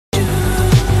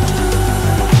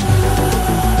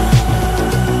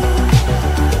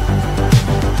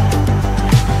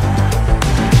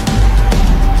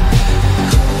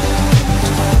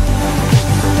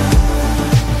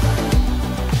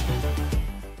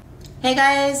Hey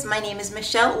guys, my name is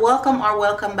Michelle.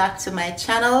 Welcome back to my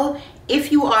channel.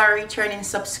 If you are a returning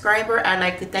subscriber, I'd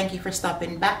like to thank you for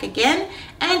stopping back again.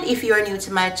 And if you are new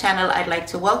to my channel, I'd like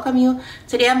to welcome you.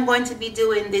 Today I'm going to be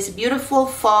doing this beautiful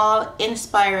fall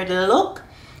inspired look.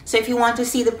 So if you want to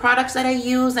see the products that I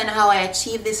use and how I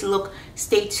achieve this look,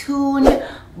 stay tuned.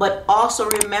 But also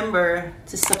remember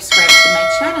to subscribe to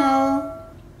my channel.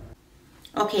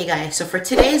 Okay guys, so for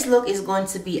today's look is going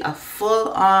to be a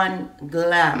full-on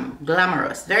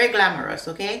glamorous, very glamorous,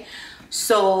 okay?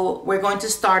 So we're going to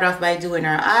start off by doing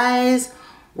our eyes.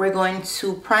 We're going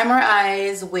to prime our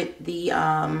eyes with the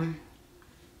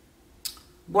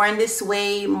Born This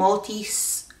Way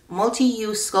multi-use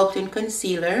sculpting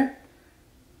concealer.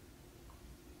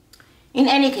 In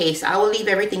any case, I will leave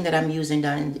everything that I'm using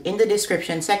down in the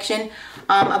description section.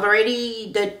 I've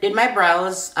already did my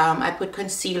brows. I put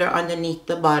concealer underneath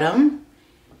the bottom.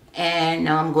 And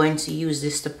now I'm going to use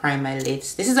this to prime my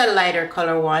lids. This is a lighter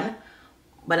color one,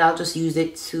 but I'll just use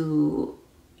it to,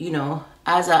 you know,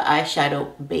 as an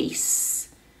eyeshadow base.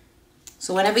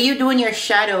 So whenever you're doing your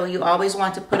shadow, you always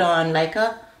want to put on like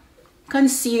a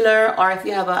concealer, or if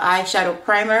you have an eyeshadow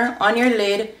primer on your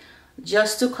lid,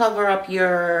 just to cover up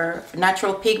your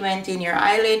natural pigment in your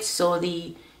eyelids so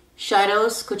the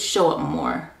shadows could show up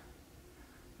more.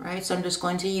 Right, so I'm just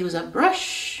going to use a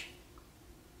brush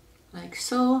like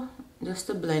so, just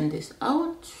to blend this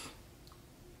out.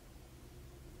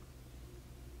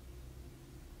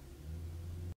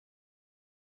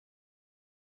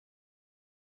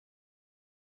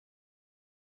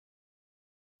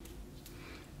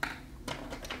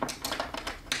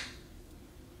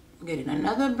 Getting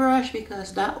another brush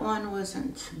because that one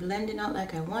wasn't blending out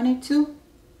like I wanted to.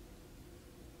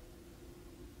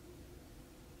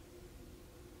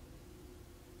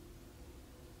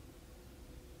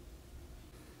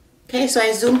 Okay, so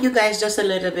I zoomed you guys just a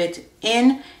little bit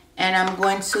in, and I'm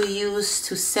going to use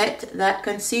to set that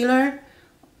concealer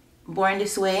Born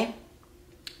This Way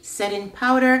setting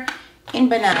powder in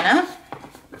Banana.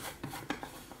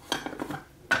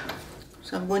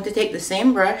 So I'm going to take the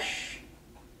same brush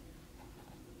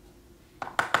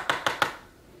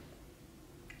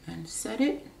and set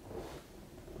it.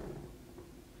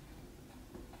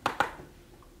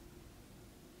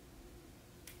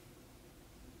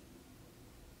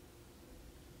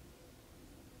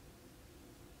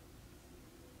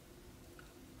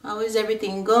 How is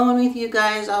everything going with you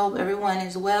guys? I hope everyone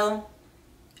is well.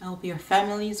 I hope your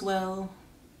family is well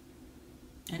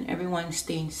and everyone's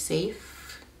staying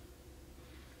safe.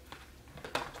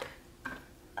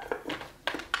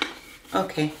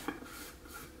 Okay.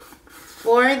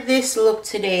 For this look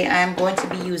today, I'm going to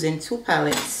be using two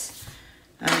palettes.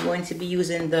 I'm going to be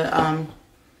using the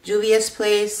Juvia's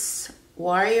Place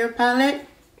Warrior palette.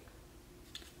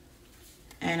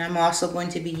 And I'm also going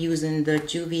to be using the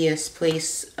Juvia's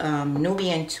Place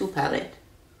Nubian 2 palette,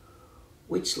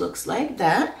 which looks like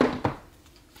that.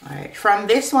 Alright, from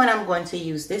this one, I'm going to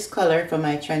use this color for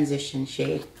my transition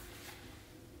shade.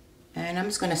 And I'm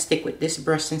just going to stick with this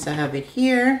brush since I have it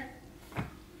here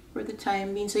for the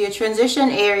time being. So your transition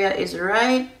area is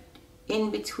right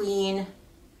in between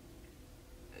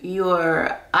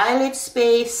your eyelid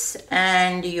space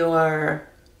and your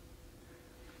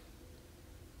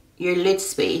lid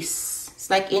space. It's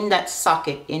like in that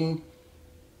socket,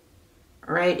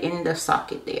 right in the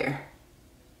socket there.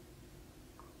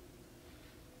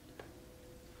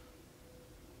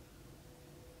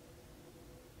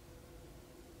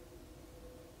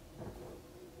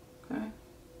 Okay.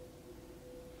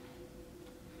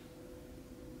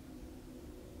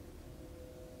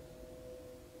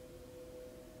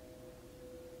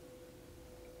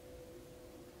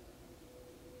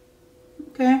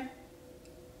 Okay.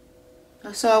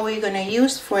 That's all we're going to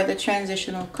use for the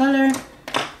transitional color.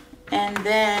 And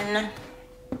then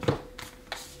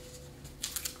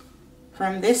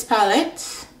from this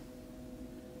palette,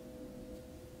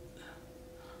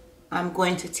 I'm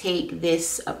going to take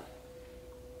this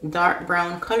dark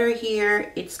brown color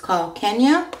here. It's called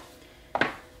Kenya.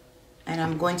 And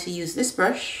I'm going to use this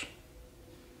brush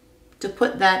to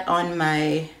put that on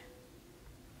my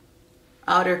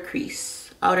outer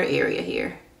crease, outer area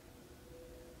here.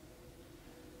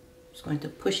 Going to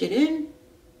push it in.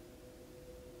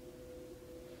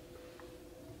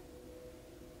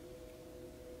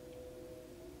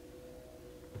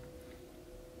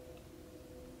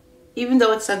 Even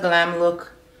though it's a glam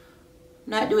look, I'm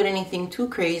not doing anything too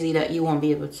crazy that you won't be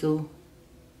able to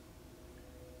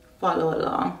follow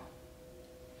along.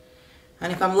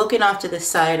 And if I'm looking off to the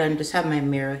side, I just have my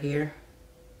mirror here.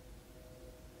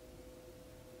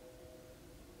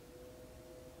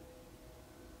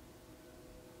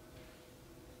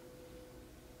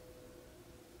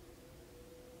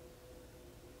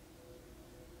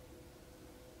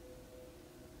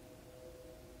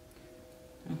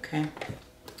 Okay.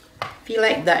 I feel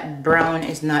like that brown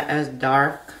is not as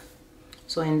dark.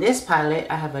 So in this palette,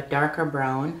 I have a darker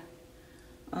brown.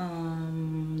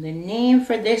 The name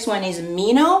for this one is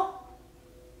Mino.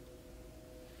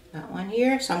 That one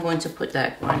here. So I'm going to put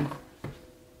that one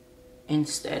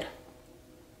instead.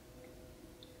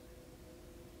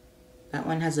 That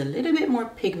one has a little bit more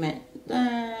pigment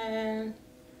than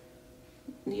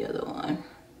the other one.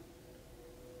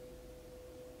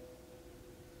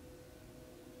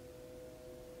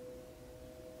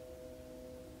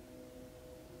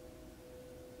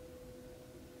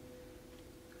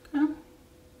 Okay.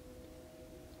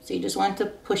 So you just want to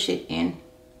push it in,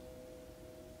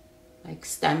 like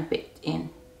stamp it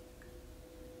in.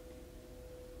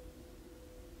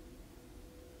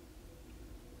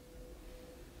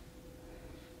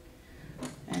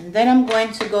 And then I'm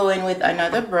going to go in with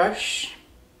another brush.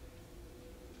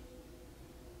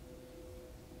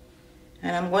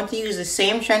 And I'm going to use the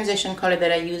same transition color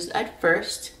that I used at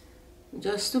first,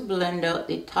 just to blend out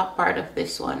the top part of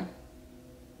this one.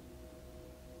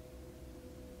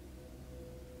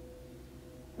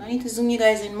 I need to zoom you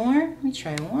guys in more. Let me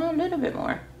try one little bit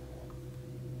more.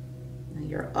 Now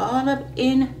you're all up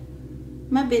in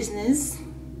my business,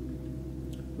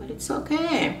 but it's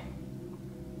okay.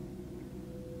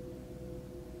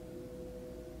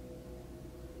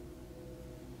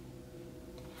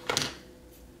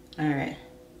 All right.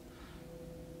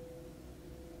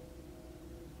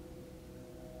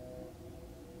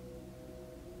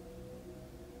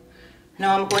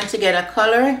 Now I'm going to get a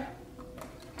color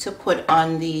to put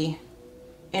on the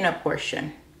inner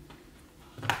portion.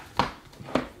 So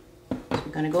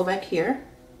I'm going to go back here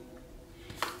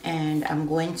and I'm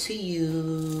going to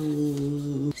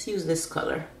use this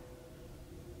color.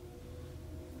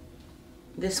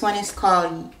 This one is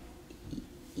called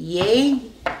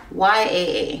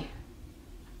Y-A-A.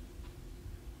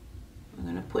 I'm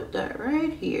going to put that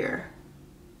right here.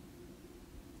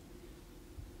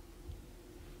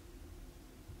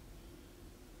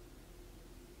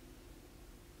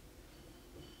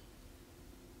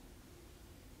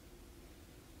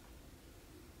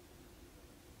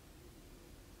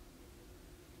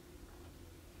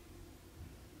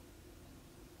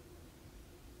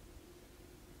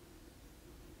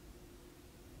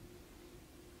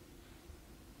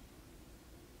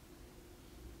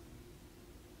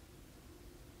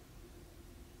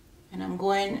 And I'm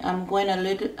going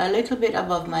a little bit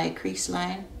above my crease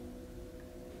line,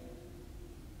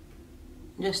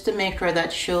 just to make sure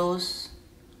that shows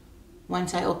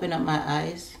once I open up my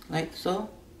eyes, like so.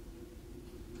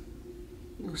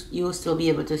 You'll still be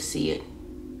able to see it.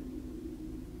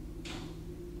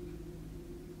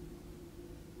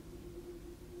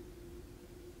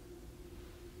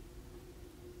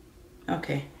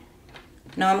 Okay,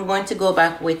 now I'm going to go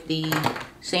back with the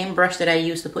same brush that I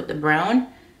used to put the brown,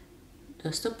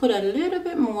 just to put a little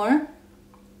bit more.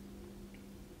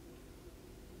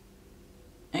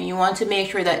 And you want to make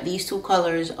sure that these two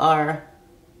colors are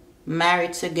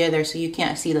married together so you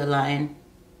can't see the line.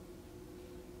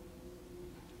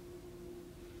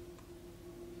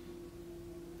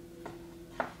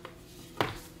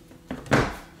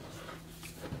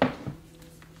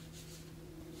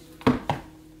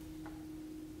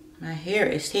 My hair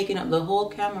is taking up the whole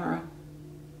camera.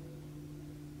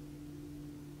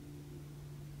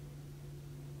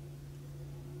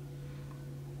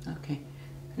 Okay,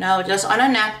 now just on a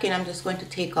napkin, I'm just going to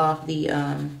take off the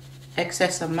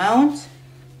excess amount.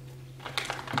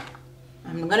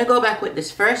 I'm gonna go back with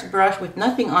this first brush with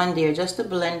nothing on there, just to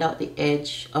blend out the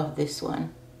edge of this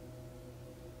one.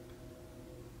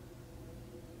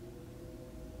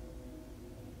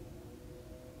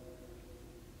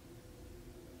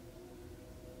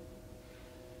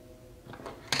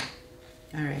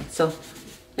 All right, so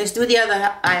let's do the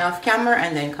other eye off camera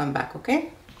and then come back,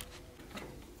 okay?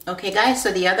 Okay guys,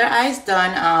 so the other eye is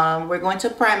done. We're going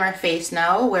to prime our face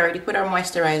now. We already put our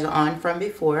moisturizer on from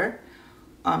before.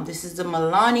 This is the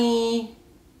Milani.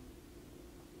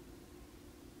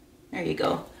 There you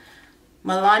go.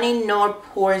 Milani No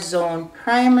Pore Zone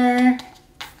Primer.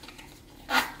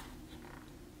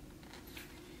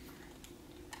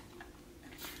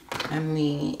 I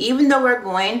mean, even though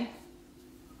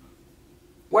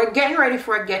we're getting ready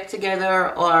for a get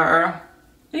together, or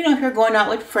you know, if you're going out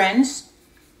with friends,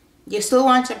 you still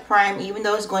want to prime even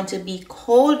though it's going to be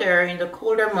colder in the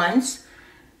colder months,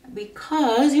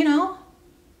 because you know,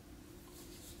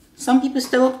 some people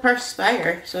still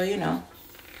perspire. So you know,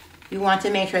 you want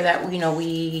to make sure that, you know,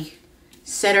 we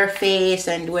set our face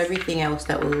and do everything else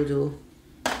that we'll do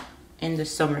in the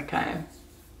summertime.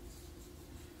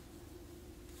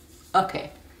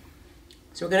 Okay,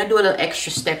 So we're gonna do a little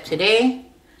extra step today.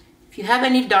 If you have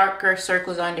any darker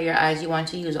circles under your eyes, you want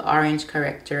to use orange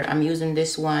corrector. I'm using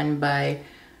this one by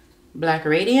Black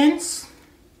Radiance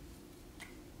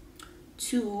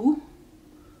to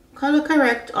color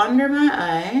correct under my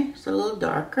eye. It's a little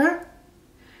darker.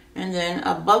 And then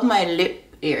above my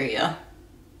lip area.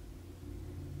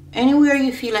 Anywhere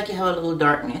you feel like you have a little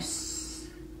darkness.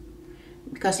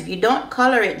 Because if you don't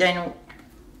color it, then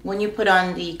when you put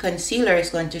on the concealer, it's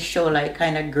going to show like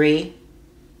kind of gray.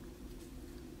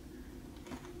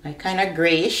 Like kind of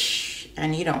grayish,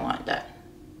 and you don't want that.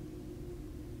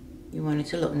 You want it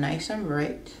to look nice and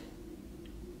bright.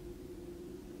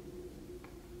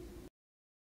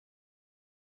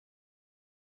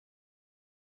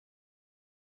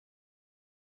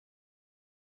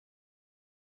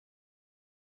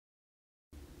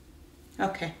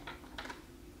 Okay.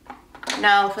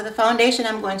 Now for the foundation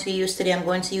I'm going to use today, I'm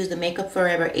going to use the Makeup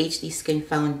Forever HD Skin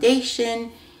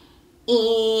Foundation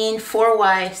in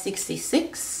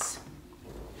 4Y66.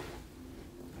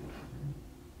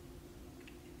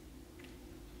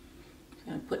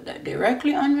 I'm gonna put that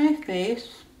directly on my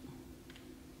face.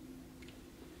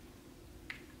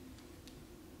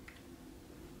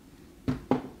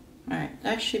 Alright,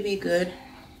 that should be good.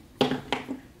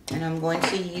 And I'm going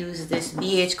to use this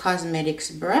BH Cosmetics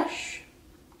brush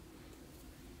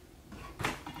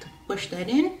to push that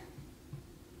in.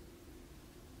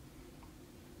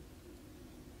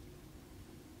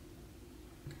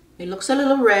 It looks a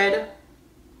little red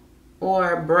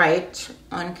or bright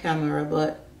on camera,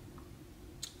 but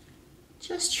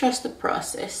just trust the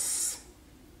process.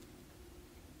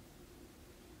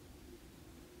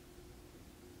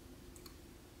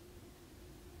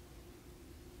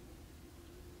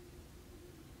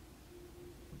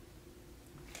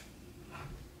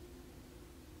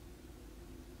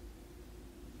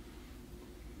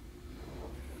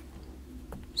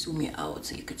 Zoom it out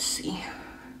so you could see.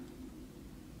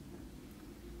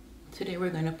 Today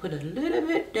we're going to put a little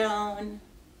bit down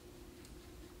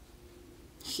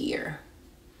here.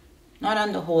 Not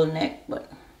on the whole neck,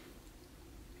 but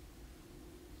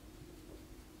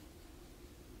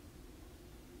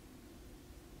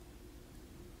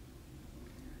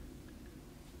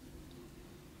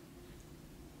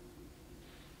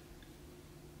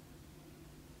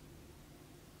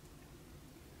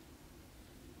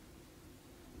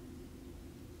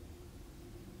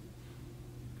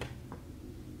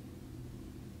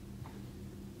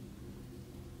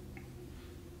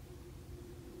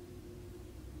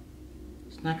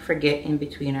not forget in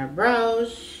between our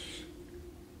brows.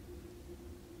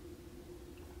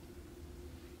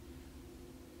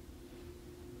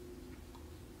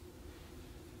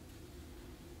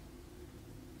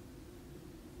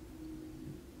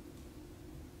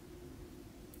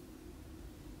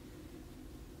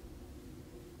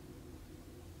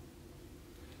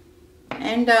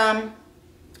 And I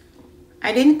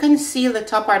didn't conceal the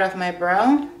top part of my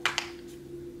brow,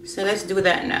 so let's do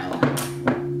that now.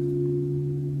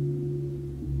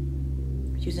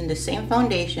 Using the same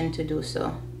foundation to do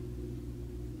so.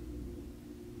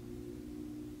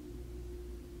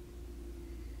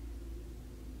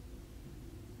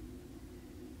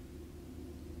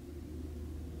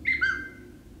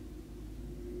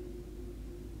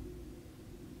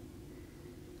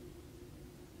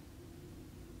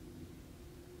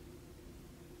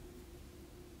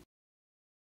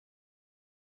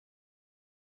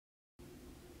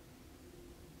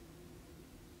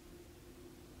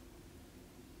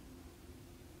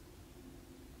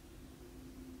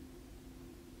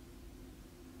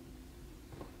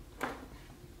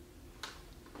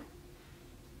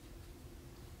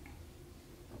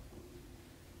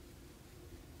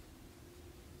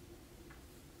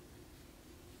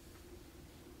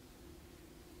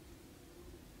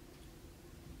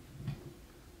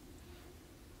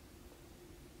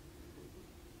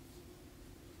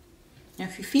 Now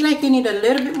if you feel like you need a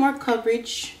little bit more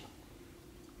coverage,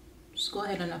 just go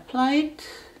ahead and apply it.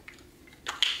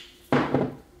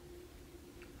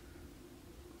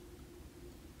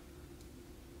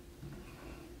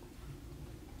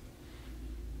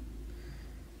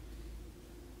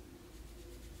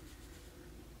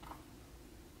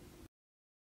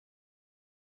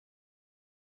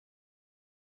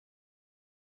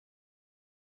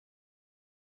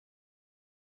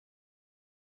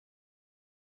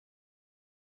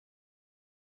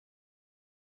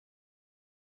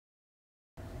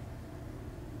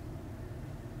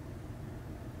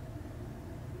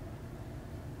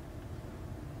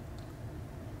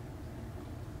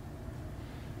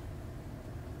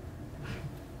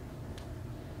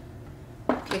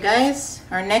 Okay guys,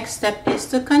 our next step is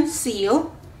to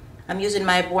conceal. I'm using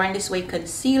my Born This Way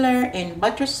concealer in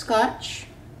Butterscotch,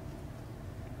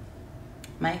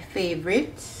 my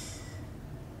favorite.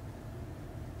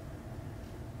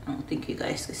 I don't think you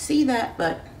guys can see that,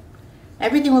 but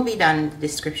everything will be down in the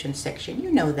description section.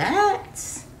 You know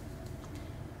that.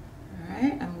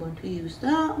 Alright, I'm going to use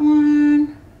that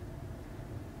one.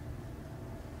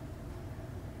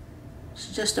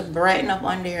 It's just to brighten up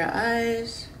under your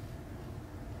eyes.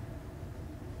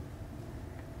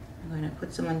 I'm going to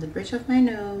put some on the bridge of my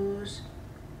nose,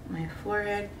 my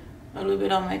forehead, a little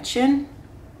bit on my chin.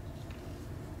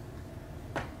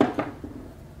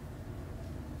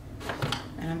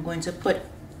 And I'm going to put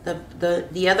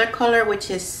the other color, which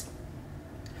is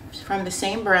from the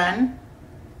same brand,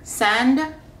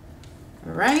 Sand,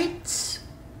 right,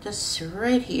 just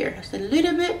right here, just a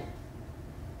little bit.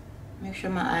 Make sure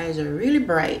my eyes are really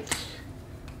bright.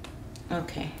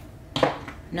 Okay,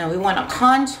 now we want to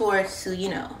contour to, you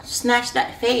know, snatch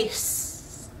that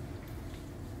face,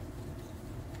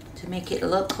 to make it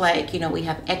look like, you know, we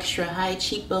have extra high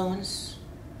cheekbones,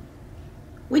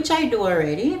 which I do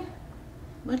already,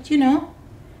 but you know,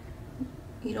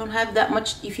 you don't have that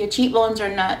much. If your cheekbones are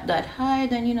not that high,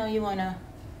 then you know, you want to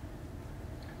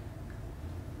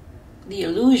the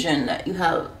illusion that you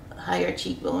have higher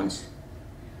cheekbones.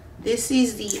 This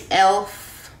is the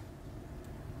e.l.f.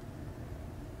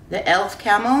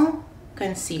 Camo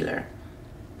concealer,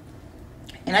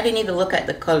 and I didn't even look at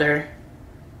the color.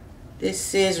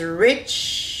 This is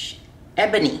Rich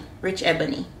Ebony.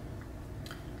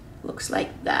 Looks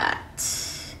like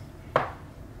that.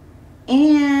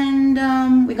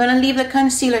 And we're gonna leave the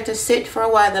concealer to sit for a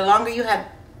while. The longer you have,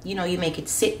 you know, you make it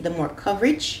sit, the more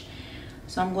coverage.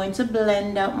 So I'm going to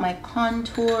blend out my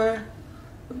contour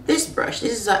with this brush.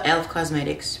 This is a e.l.f.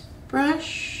 Cosmetics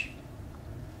brush.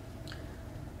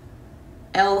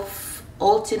 e.l.f.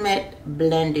 Ultimate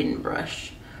Blending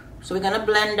Brush. So we're gonna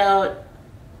blend out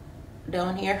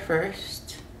down here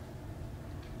first.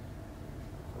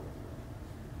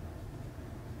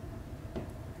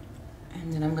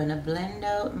 And then I'm gonna blend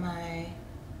out my...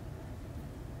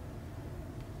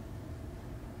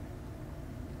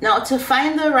 Now, to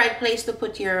find the right place to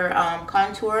put your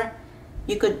contour,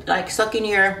 you could like suck in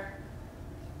your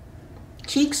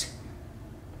cheeks,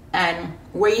 and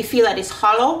where you feel that it's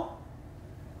hollow,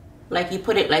 like you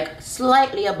put it like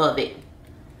slightly above it.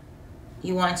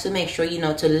 You want to make sure, you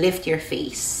know, to lift your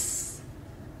face.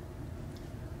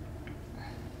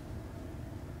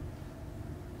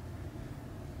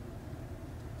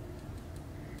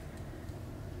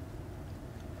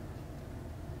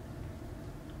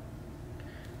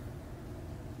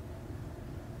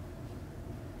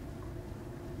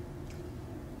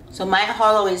 So my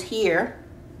hollow is here,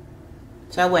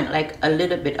 so I went like a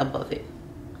little bit above it.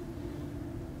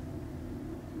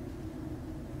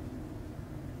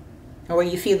 Or where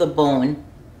you feel the bone.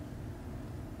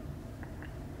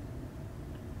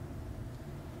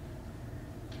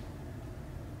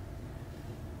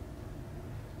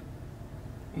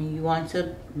 And you want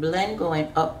to blend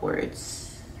going upwards.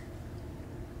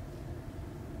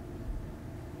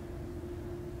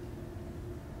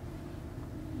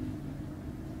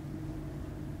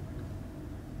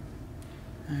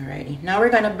 Alrighty, now we're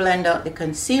going to blend out the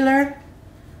concealer.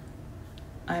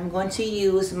 I'm going to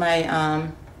use my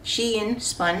Shein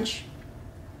sponge.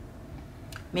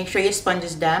 Make sure your sponge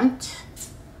is damped.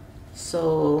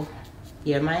 So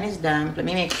yeah, mine is damp. Let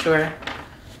me make sure.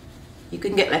 You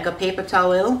can get like a paper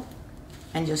towel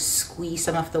and just squeeze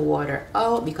some of the water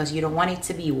out, because you don't want it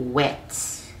to be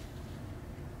wet.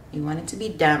 You want it to be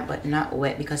damp but not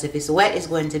wet, because if it's wet, it's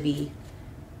going to be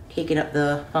taking up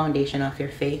the foundation off your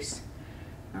face.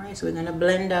 Alright, so we're going to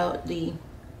blend out the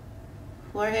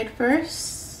forehead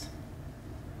first.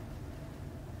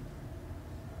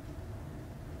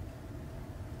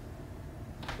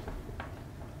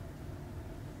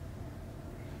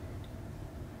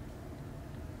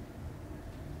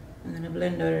 I'm going to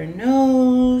blend out her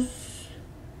nose.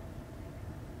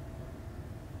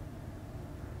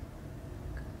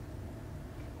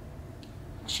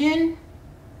 Chin.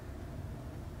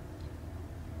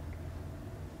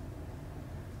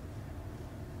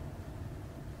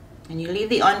 And you leave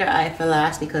the under eye for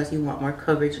last because you want more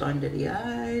coverage under the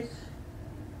eyes.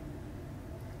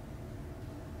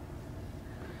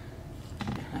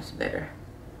 That's better.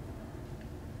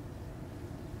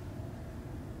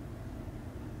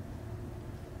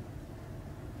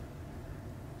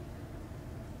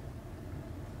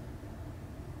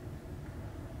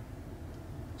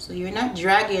 So you're not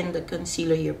dragging the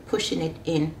concealer, you're pushing it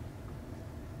in,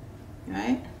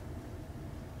 right?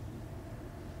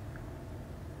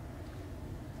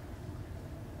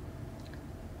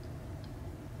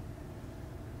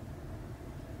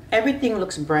 Everything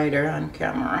looks brighter on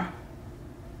camera.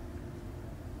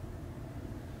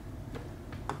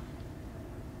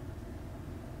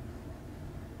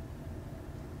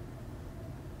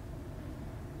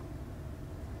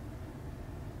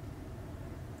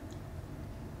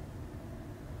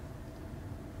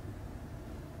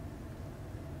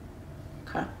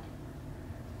 Okay.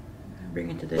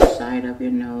 Bring it to the side of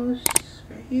your nose,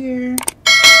 right here.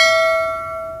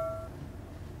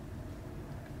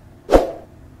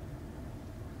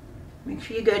 Make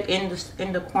sure you get in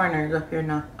the corners of your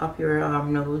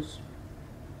nose.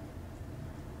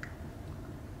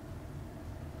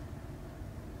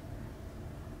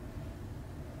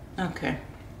 Okay.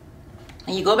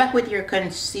 And you go back with your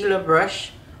concealer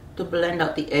brush to blend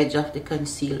out the edge of the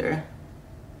concealer,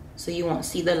 so you won't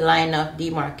see the line of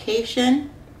demarcation.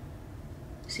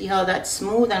 See how that's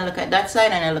smooth? And look at that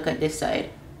side, and then look at this side.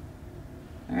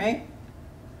 All right.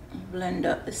 Blend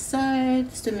up the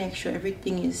sides to make sure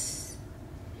everything is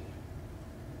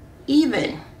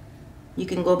even. You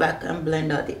can go back and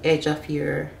blend out the edge of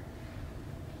your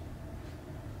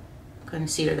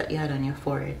concealer that you had on your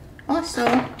forehead also.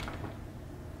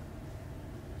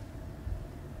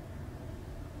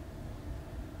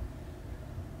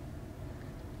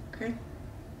 Okay.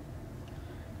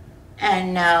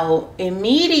 And now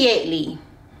immediately,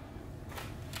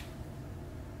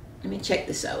 let me check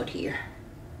this out here.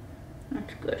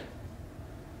 That's good.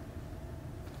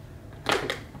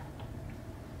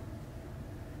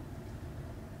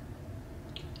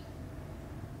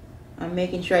 I'm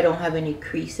making sure I don't have any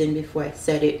creasing before I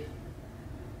set it.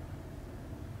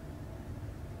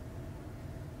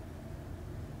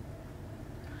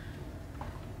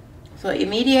 So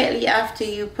immediately after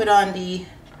you put on the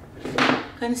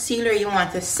concealer, you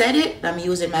want to set it. I'm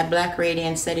using my black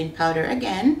radiance setting powder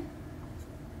again.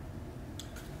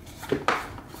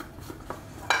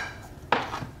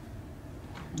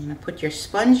 I'm gonna put your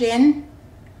sponge in,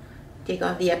 take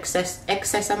off the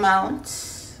excess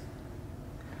amounts,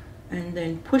 and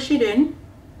then push it in.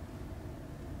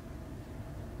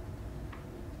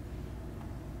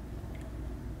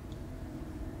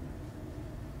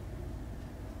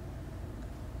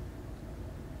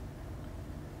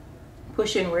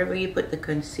 Push in wherever you put the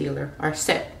concealer or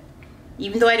set.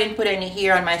 Even though I didn't put any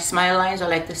here on my smile lines, I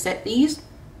like to set these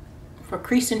for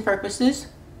creasing purposes.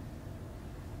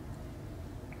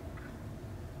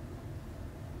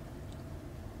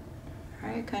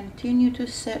 Alright, continue to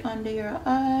set under your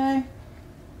eye.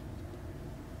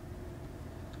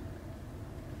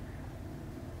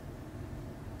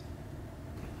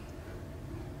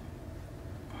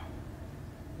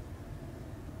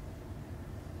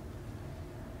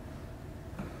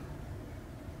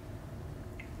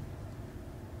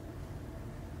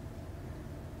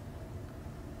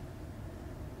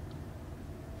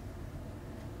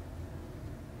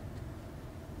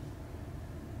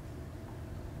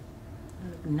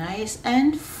 Nice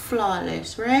and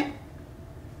flawless, right?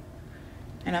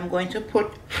 And I'm going to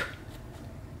put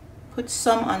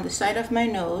some on the side of my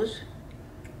nose,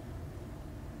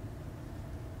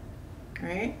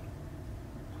 right?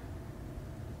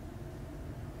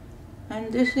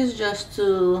 And this is just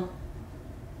to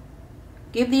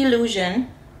give the illusion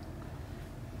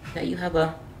that you have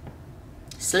a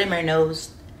slimmer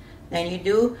nose than you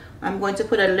do. I'm going to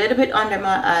put a little bit under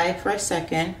my eye for a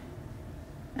second.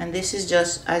 And this is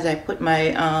just as I put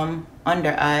my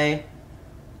under eye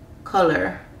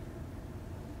color.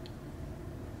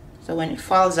 So when it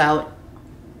falls out,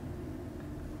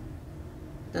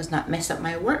 it does not mess up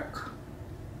my work.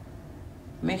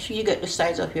 Make sure you get the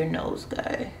sides of your nose,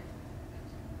 guys.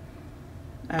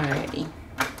 Alrighty.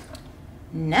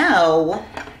 Now,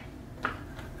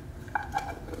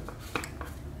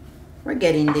 we're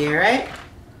getting there, right?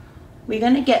 We're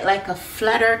gonna get like a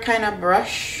flatter kind of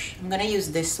brush. I'm gonna use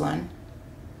this one.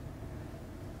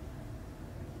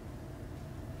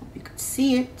 Hope you could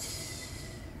see it.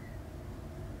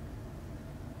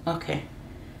 Okay.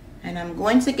 And I'm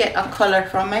going to get a color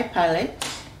from my palette.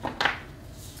 I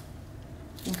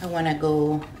think I wanna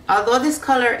go, although this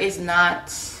color is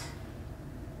not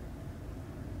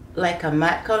like a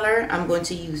matte color, I'm going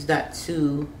to use that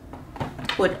to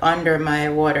put under my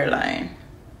waterline.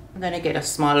 I'm gonna get a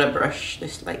smaller brush,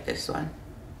 just like this one.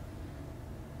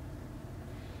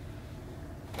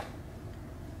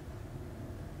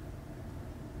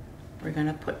 We're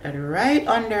gonna put that right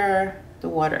under the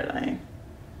waterline.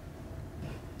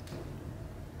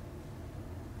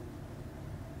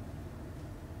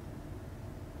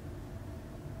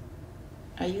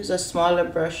 I use a smaller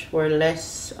brush for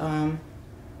less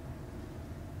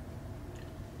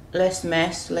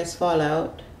mess, less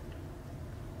fallout.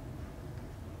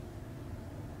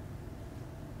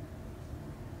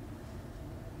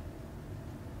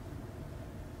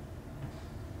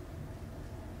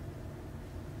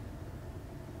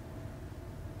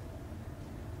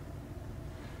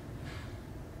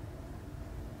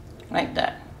 like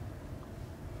that.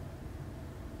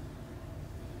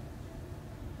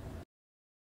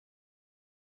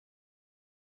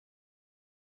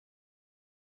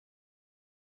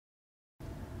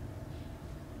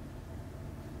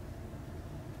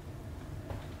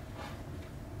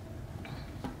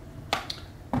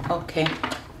 Okay,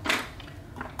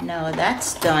 now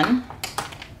that's done.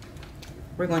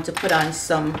 We're going to put on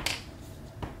some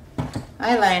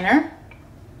eyeliner.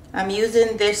 I'm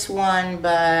using this one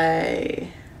by,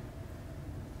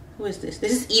 who is this?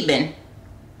 This is Eben.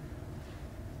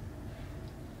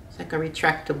 It's like a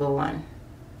retractable one.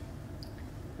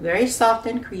 Very soft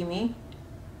and creamy.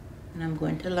 And I'm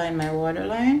going to line my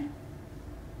waterline.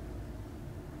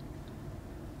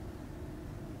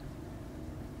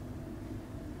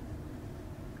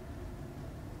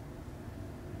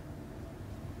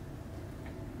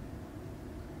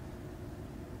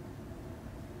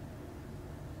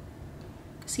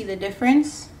 See the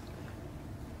difference?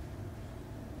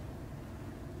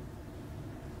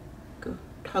 Go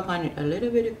tug on it a little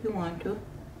bit if you want to.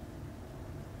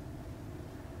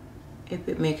 If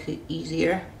it makes it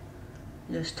easier,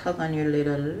 just tug on your lid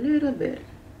a little bit.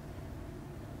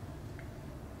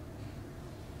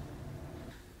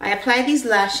 I apply these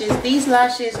lashes. These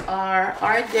lashes are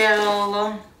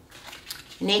Ardell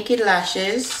Naked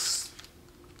Lashes.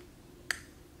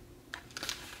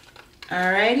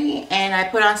 Alrighty, and I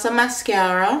put on some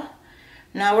mascara.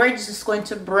 Now we're just going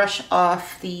to brush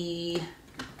off we're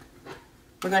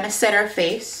going to set our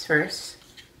face first.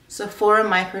 Sephora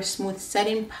Micro Smooth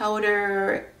Setting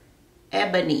Powder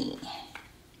Ebony.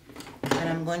 And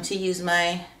I'm going to use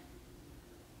my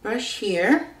brush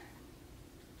here.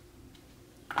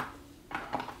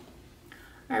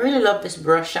 I really love this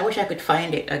brush. I wish I could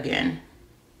find it again,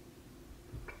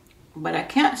 but I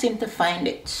can't seem to find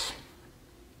it.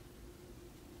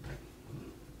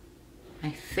 My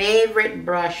favorite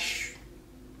brush.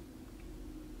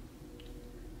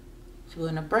 So we're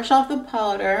gonna brush off the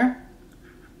powder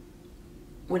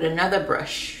with another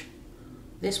brush.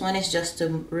 This one is just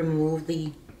to remove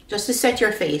just to set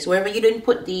your face. Wherever you didn't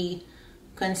put the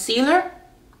concealer,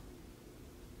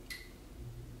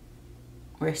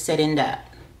 we're setting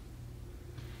that.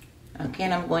 Okay,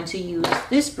 and I'm going to use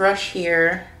this brush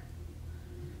here.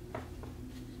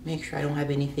 Make sure I don't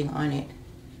have anything on it.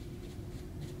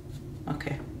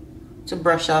 Okay, to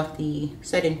brush off the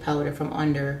setting powder from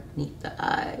underneath the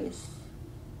eyes.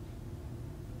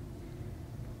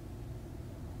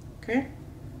 Okay.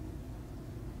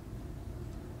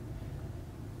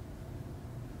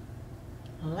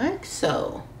 Like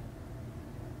so.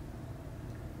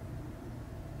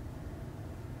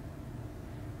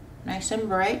 Nice and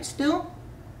bright still.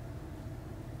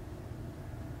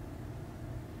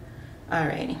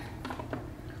 Alrighty.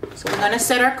 So we're gonna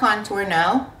set our contour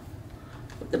now.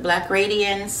 The Black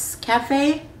Radiance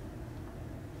Cafe.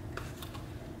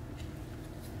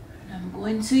 And I'm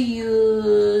going to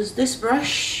use this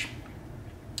brush.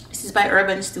 This is by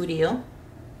Urban Studio.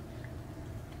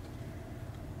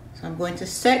 So I'm going to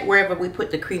set wherever we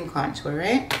put the cream contour,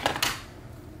 right?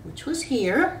 Which was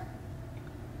here.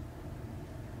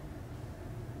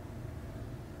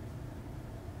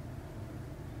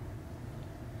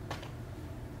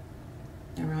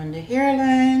 Around the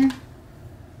hairline.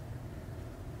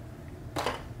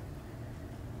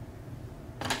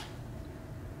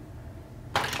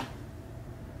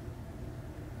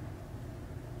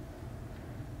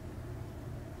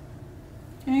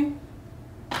 Okay,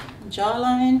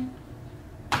 jawline.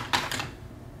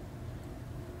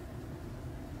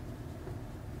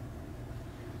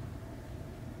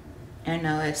 And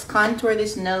now let's contour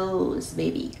this nose,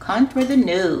 baby. Contour the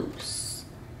nose.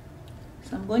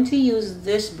 So I'm going to use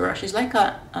this brush. It's like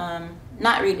a,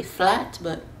 not really flat,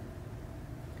 but,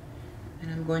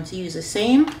 and I'm going to use the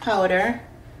same powder.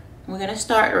 We're gonna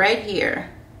start right here.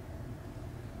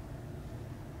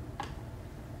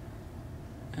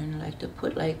 And I like to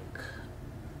put like,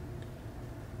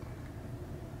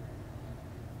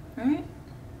 right?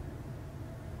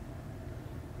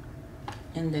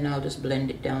 And then I'll just blend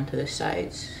it down to the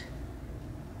sides.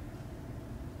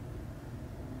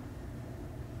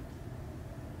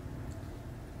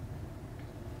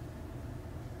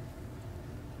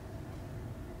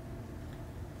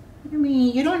 I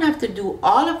mean, you don't have to do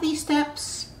all of these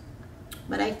steps,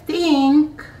 but I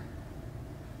think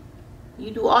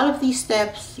you do all of these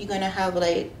steps, you're gonna have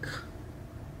like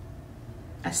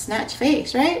a snatch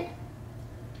face, right?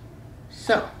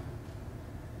 So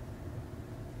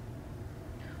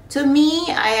to me,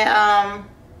 I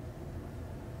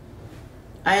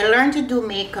learned to do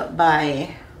makeup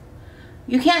by,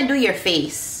 you can't do your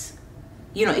face,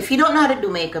 you know, if you don't know how to do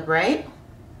makeup, right?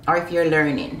 or if you're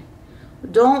learning,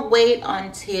 don't wait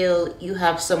until you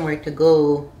have somewhere to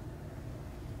go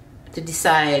to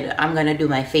decide I'm gonna do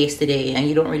my face today and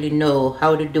you don't really know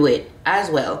how to do it as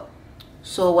well.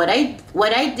 So what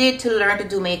I did to learn to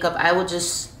do makeup, I would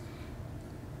just,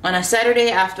 on a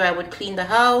Saturday after I would clean the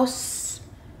house,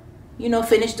 you know,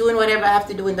 finish doing whatever I have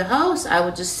to do in the house, I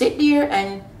would just sit there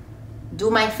and do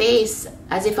my face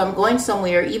as if I'm going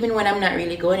somewhere, even when I'm not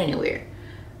really going anywhere.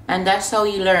 And that's how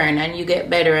you learn and you get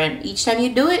better. And each time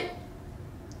you do it,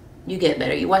 you get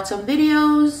better. You watch some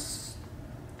videos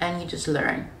and you just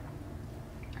learn.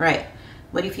 Right.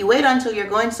 But if you wait until you're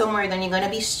going somewhere, then you're going to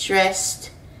be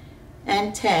stressed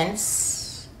and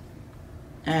tense.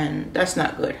 And that's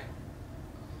not good.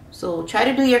 So try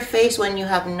to do your face when you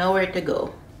have nowhere to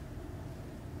go.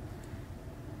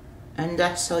 And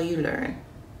that's how you learn.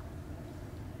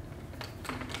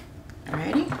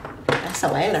 Alrighty, that's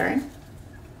how I learn.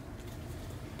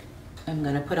 I'm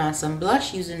gonna put on some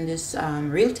blush using this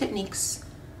Real Techniques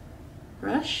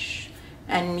brush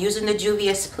and using the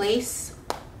Juvia's Place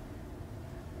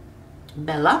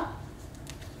Bella.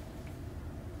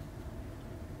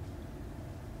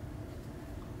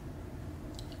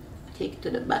 Take it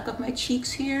to the back of my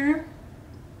cheeks here.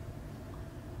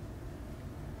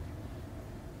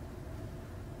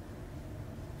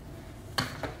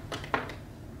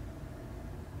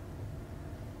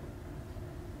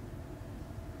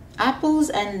 Apples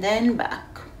and then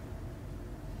back.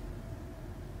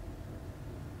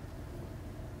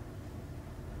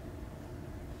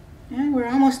 And we're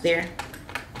almost there.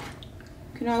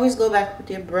 You can always go back with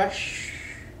your brush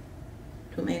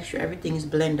to make sure everything is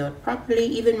blended out properly.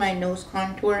 Even my nose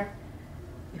contour,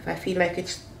 if I feel like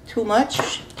it's too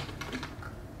much,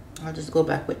 I'll just go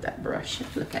back with that brush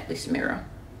and look at this mirror.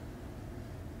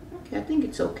 Okay, I think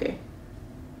it's okay.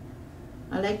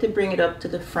 I like to bring it up to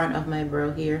the front of my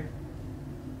brow here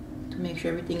to make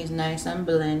sure everything is nice and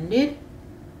blended.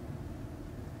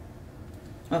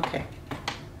 Okay.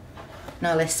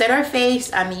 Now let's set our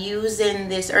face. I'm using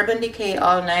this Urban Decay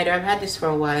All Nighter. I've had this for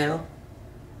a while.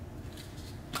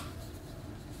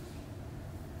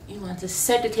 You want to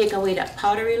set to take away that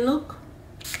powdery look.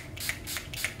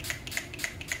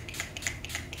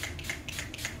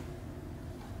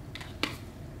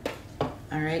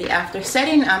 Alrighty, after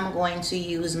setting, I'm going to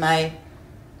use my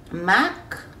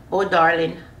MAC Oh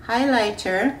Darling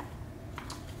highlighter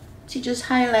to just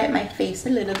highlight my face a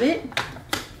little bit.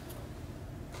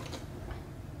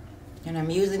 And I'm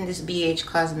using this BH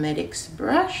Cosmetics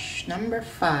brush number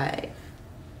 5.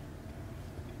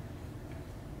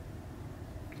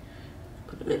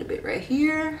 Put a little bit right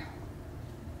here.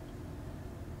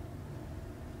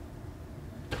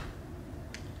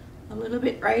 A little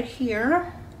bit right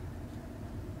here.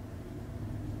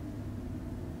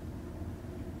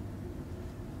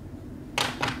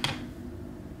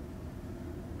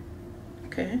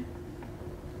 Okay.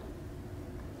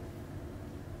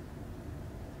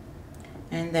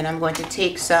 And then I'm going to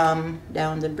take some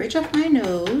down the bridge of my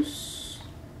nose.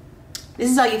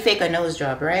 This is how you fake a nose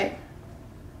job, right?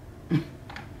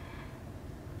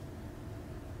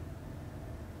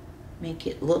 Make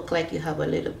it look like you have a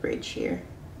little bridge here.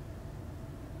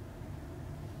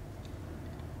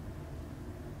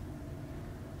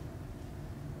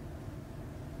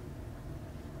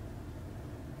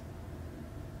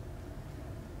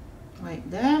 Like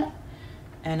that.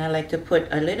 And I like to put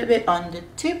a little bit on the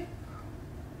tip of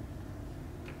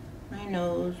my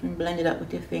nose and blend it up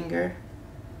with your finger.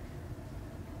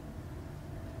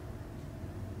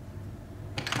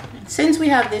 And since we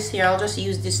have this here, I'll just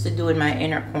use this to do in my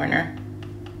inner corner.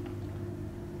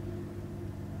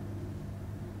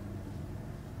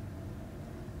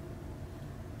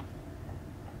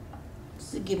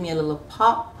 Just to give me a little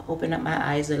pop, open up my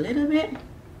eyes a little bit.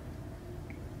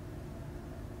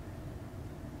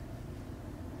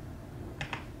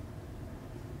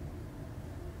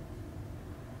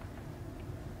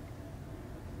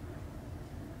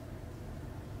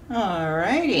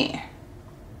 Alrighty.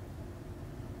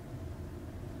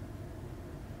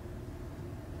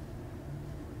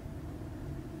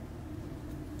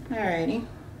 Alrighty.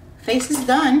 Face is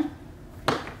done.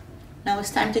 Now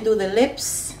it's time to do the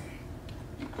lips.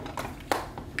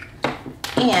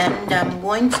 And I'm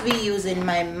going to be using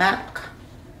my MAC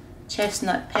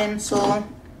Chestnut pencil.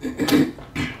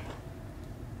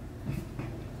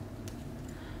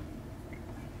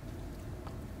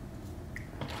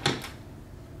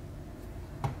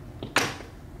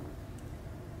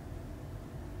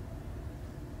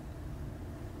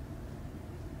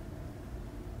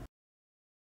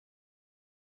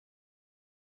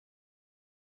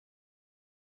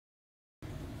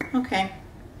 Okay,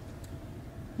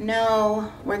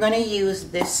 Now we're gonna use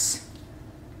this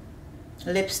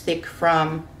lipstick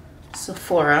from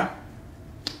Sephora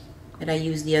that I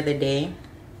used the other day.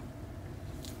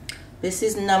 This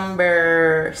is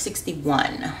number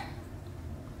 61.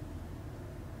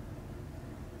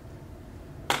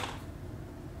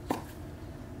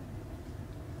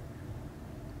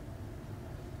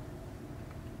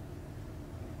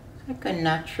 It's like a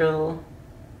natural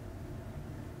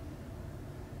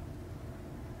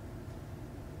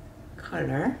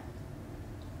color.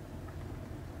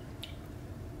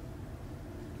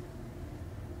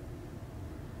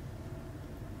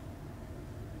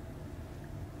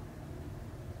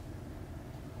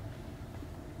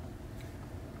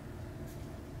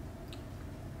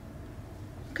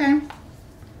 Okay,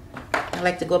 I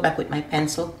like to go back with my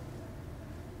pencil.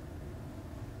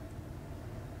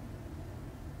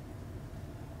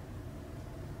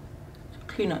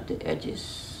 Clean up the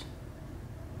edges.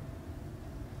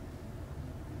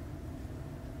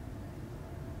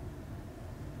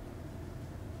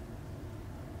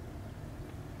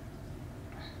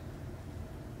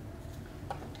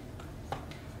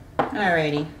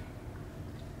 Alrighty,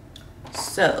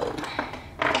 so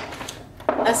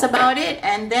that's about it.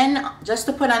 And then just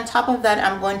to put on top of that,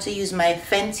 I'm going to use my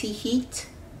Fenty Heat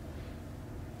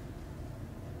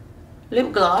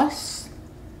lip gloss.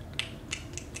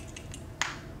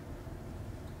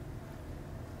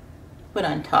 Put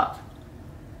on top.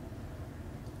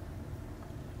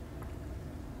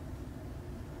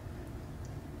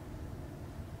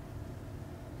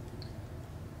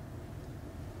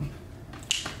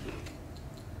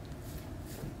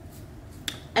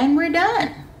 And we're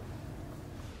done.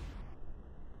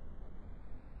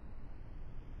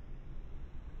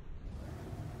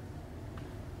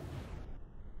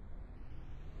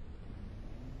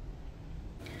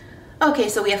 Okay,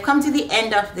 so we have come to the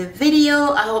end of the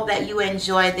video. I hope that you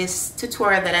enjoyed this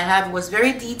tutorial that I have. It was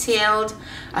very detailed.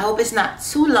 I hope it's not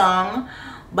too long,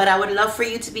 but I would love for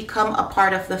you to become a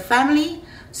part of the family.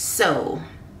 So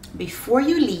before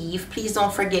you leave, please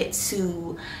don't forget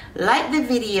to like the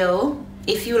video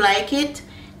if you like it,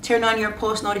 turn on your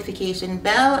post notification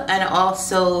bell, and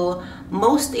also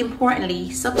most importantly,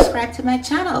 subscribe to my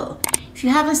channel. If you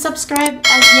haven't subscribed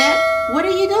as yet, what are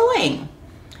you doing?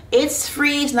 It's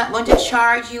free. It's not going to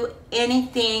charge you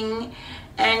anything,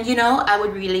 and you know, I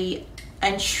would really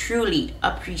and truly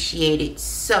appreciate it.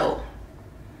 So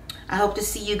I hope to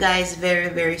see you guys very,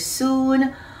 very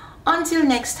soon. Until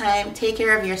next time, take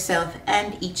care of yourself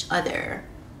and each other.